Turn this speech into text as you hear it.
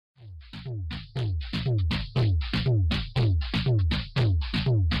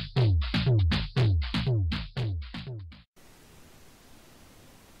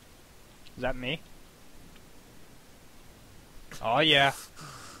Is that me? Oh yeah.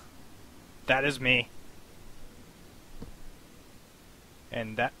 That is me.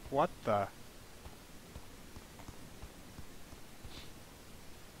 And that... what the...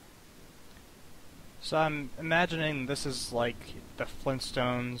 So I'm imagining this is like the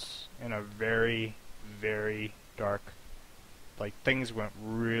Flintstones in a very, very dark... like things went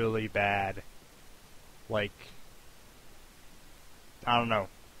really bad. Like... I don't know.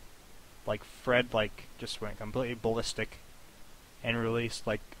 Like Fred like just went completely ballistic and released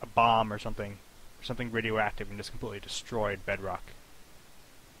like a bomb or something radioactive and just completely destroyed Bedrock.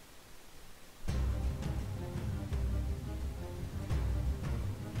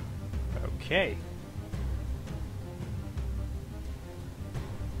 Okay.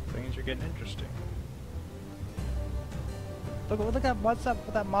 Things are getting interesting. Look at what's up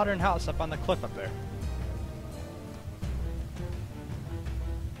with that modern house up on the cliff up there.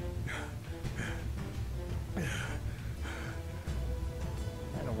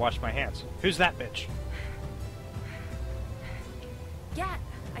 I'm gonna wash my hands. Who's that bitch? Gat,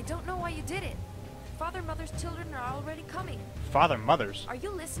 I don't know why you did it. Father, Mother's children are already coming. Father, Mother's? Are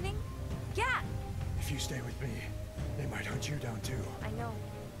you listening? Gat! If you stay with me, they might hunt you down too. I know.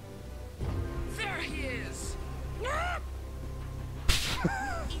 There he is! Eat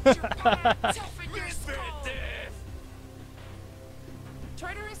your heart, toughen your skull!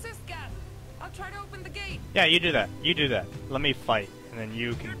 Try to resist, Gat. I'll try to open the gate. Yeah, you do that. You do that. Let me fight, and then you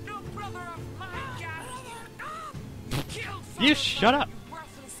You're can... no brother of mine, Gat. Killed You Father shut Mother, up! you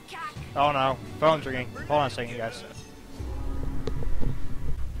worthless cat. Oh no, phone's ringing. Hold on a second, guys.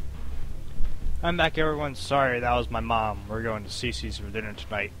 I'm back, everyone. Sorry, that was my mom. We're going to Cece's for dinner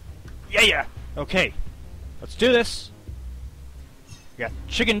tonight. Yeah! Okay, let's do this. We got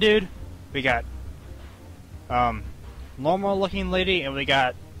Chicken Dude, we got normal looking lady, and we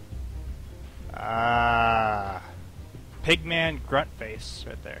got Pigman Grunt Face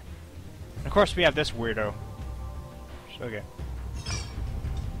right there. And of course we have this weirdo. Okay.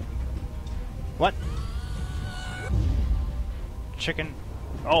 What? Chicken.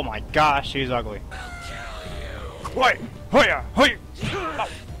 Oh my gosh, he's ugly. Wait! Hoya! Hoya! Oh,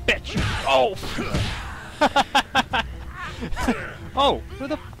 bitch! Oh! Oh! Who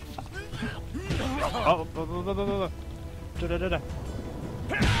the... Oh! Da-da-da-da.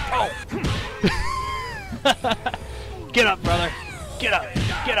 Oh! Get up, brother! Get up!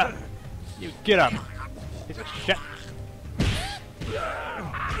 Get up! You get up! Piece of shit!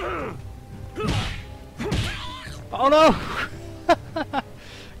 Oh no!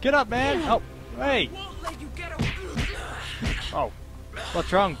 Get up, man! Oh, hey! Won't let you get away. Oh,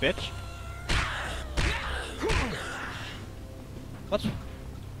 what's wrong, bitch? What's...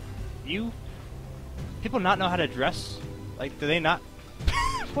 you? People not know how to dress? Like, do they not...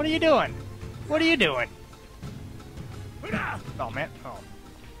 What are you doing? What are you doing? Oh, man. Oh.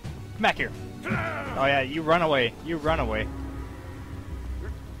 Come back here. Oh, yeah, you run away. You run away.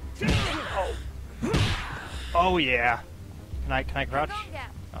 Oh. Oh, yeah. Can I crouch? Hang on,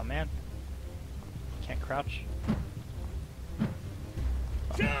 Gat. Oh, man. Can't crouch.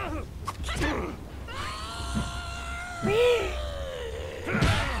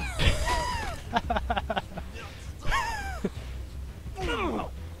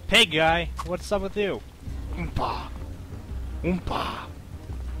 Pig guy, what's up with you? Oompa. Oompa.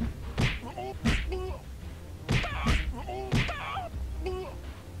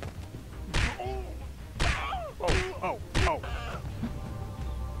 Oh.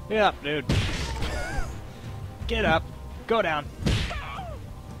 Get up, dude. Get up. Go down.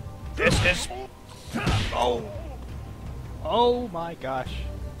 This is... Oh. Oh my gosh.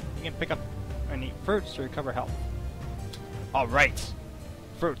 You can pick up and eat fruits to recover health. Alright.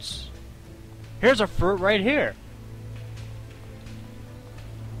 Fruits. Here's a fruit right here.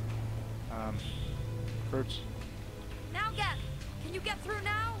 Fruits. Now, Gat, can you get through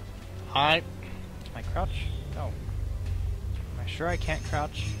now? Can I crouch? No. Am I sure I can't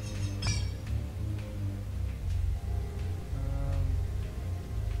crouch?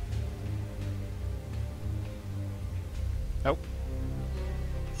 Nope.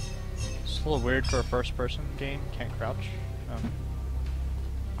 It's a little weird for a first-person game. Can't crouch.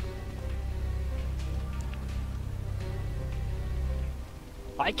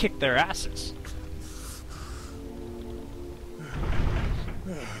 I kicked their asses.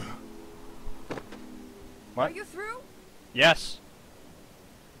 What? Are you through? Yes.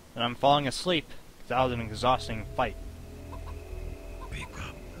 And I'm falling asleep because that was an exhausting fight.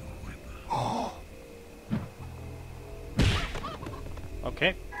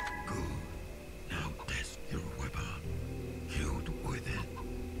 Okay. Now test your weapon. Shoot with it.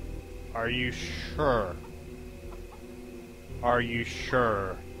 Are you sure? Are you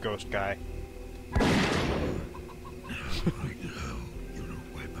sure, ghost guy?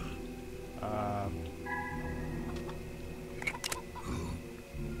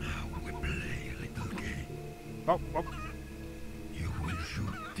 Oh, oh. You will shoot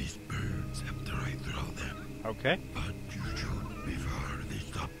these birds after I throw them. Okay. But you shoot before they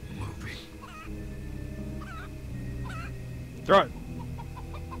stop moving. Throw it.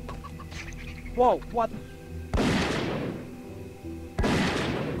 Whoa, what?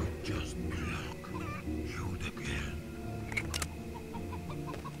 Just be luck. Shoot again.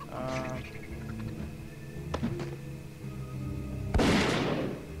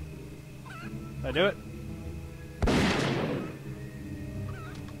 Did I do it?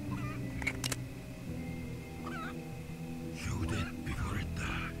 Shoot it before it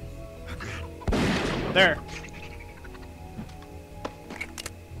dies. Again. There.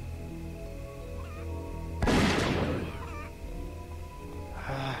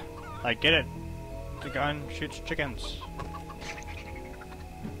 I get it. The gun shoots chickens.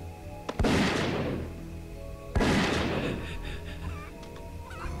 Are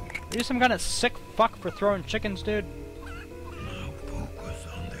you some kind of sick fuck for throwing chickens, dude? Now focus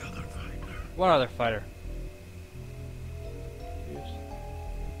on the other fighter. What other fighter?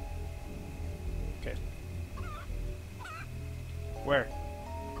 Okay. Where?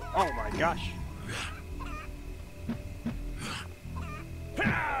 Oh my gosh.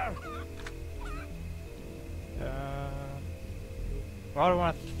 Why do I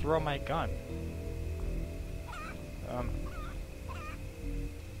want to throw my gun?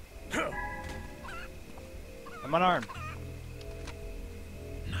 I'm unarmed.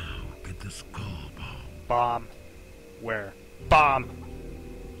 Now get the skull bomb. Bomb. Where? Bomb.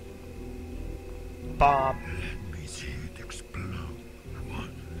 Bomb. Let me see it explode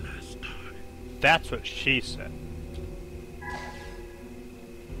one last time. That's what she said.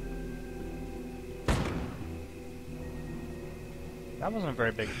 That wasn't a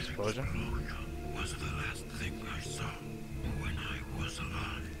very big explosion. Explosion was the last thing I saw when I was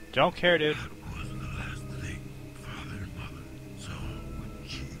alive. Don't care, dude. That was the last thing Father and Mother saw when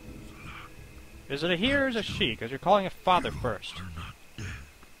she was alive. Is it a he or is it a she? Because you're calling it father first. Are